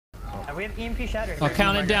We have EMP shatter. I'll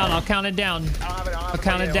count it down. I'll count it down. I'll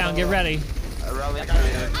count it down. Get ready.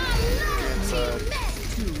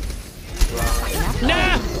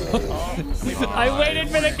 No! I waited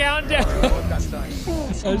for the countdown.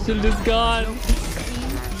 I should have just gone.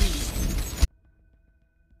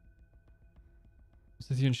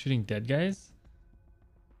 Says you're shooting dead guys?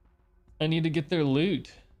 I need to get their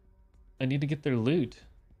loot. I need to get their loot.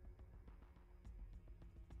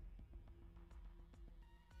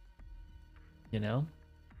 You know?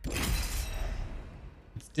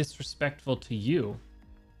 It's disrespectful to you.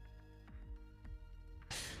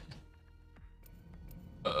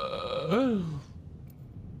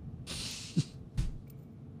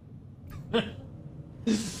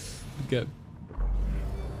 Good.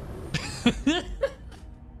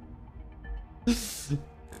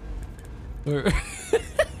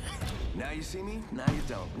 Now you see me, now you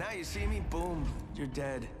don't. Now you see me, boom, you're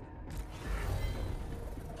dead.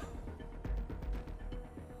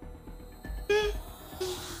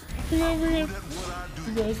 And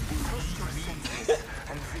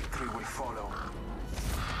victory will follow.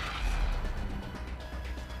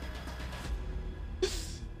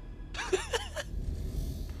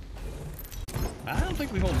 I don't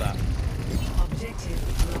think we hold that.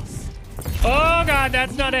 Objective lost. Oh god,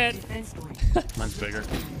 that's not it. Mine's bigger.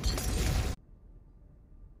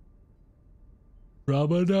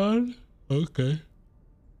 Ramadan? Okay.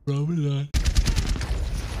 Ramadan.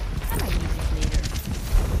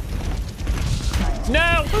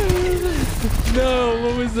 No! No,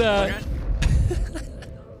 what was that?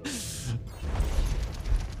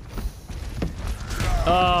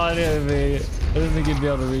 Oh, I didn't make it. I didn't think he'd be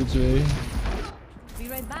able to reach me. Be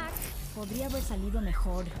right back. Podría haber salido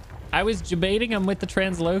mejor. I was debating him with the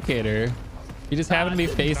translocator. He just happened to be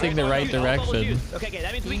facing the right direction. Okay,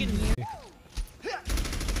 that means we can.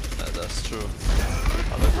 That's true.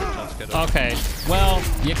 Okay, well,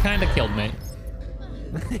 you kind of killed me.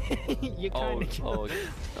 You kind of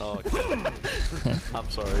okay. I'm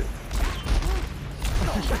sorry.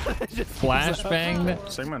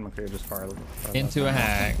 Flashbanged Sigma and McKay just fired into a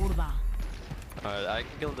hack. Alright, I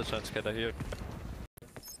killed the transcaster here.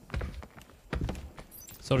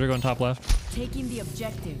 Soldier going top left. Taking the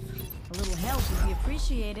objective. A little help would be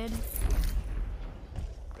appreciated.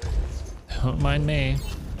 Don't mind me.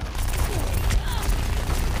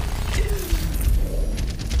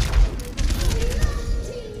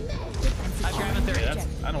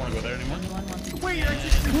 I don't want to go there anymore.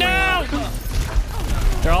 No!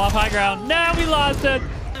 They're all off high ground. No, we lost it.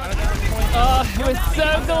 Oh, it was so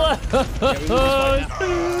close. It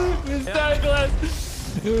was so close.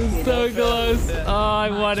 It was so close. Oh, I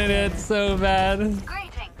wanted it so bad.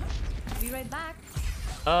 Be right back.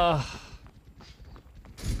 Oh.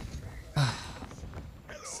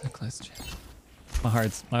 So close, Jim. My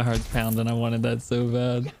heart's pounding. I wanted that so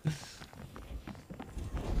bad.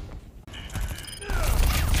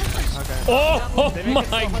 Oh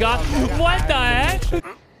my god! What the heck?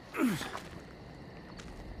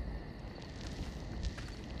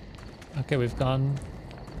 Okay, we've gone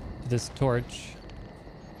to this torch.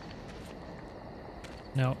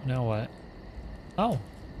 No, now what? Oh.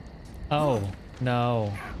 Oh,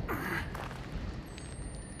 no.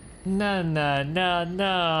 No, no, no,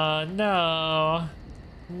 no, no.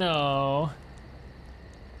 No.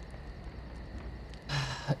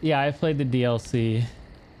 Yeah, I played the DLC.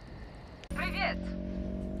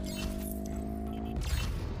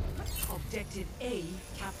 Objective A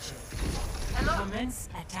captured. Commence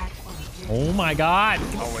attack on objective. Oh my god.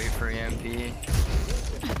 I'll wait for EMP.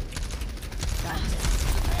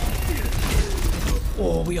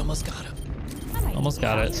 Oh, we almost got him. Almost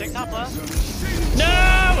got it. Six top left. No!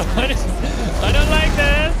 I don't like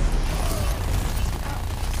this.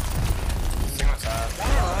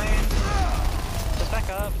 Just back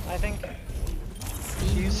up, I think.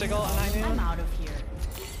 Use Sigil on I'm out of here.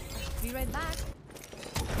 Be right back.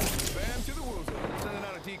 Bam to the woozle. Sending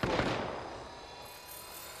out a decoy.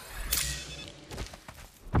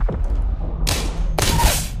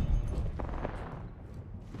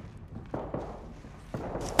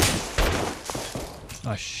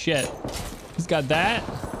 Oh shit. Who's got that?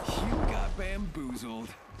 You got bamboozled.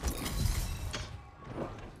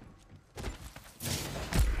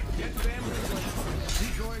 Get bamboozled.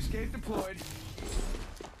 Decoy escape deployed.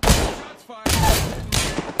 Shots fired.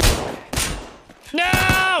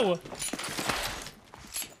 No!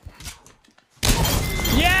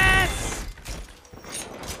 Yes!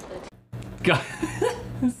 God,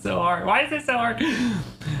 it's so hard. Why is it so hard?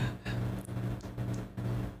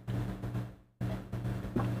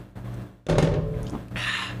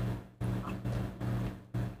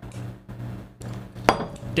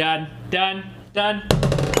 Done. Done. Done.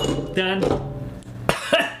 Done.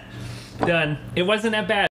 Done. It wasn't that bad.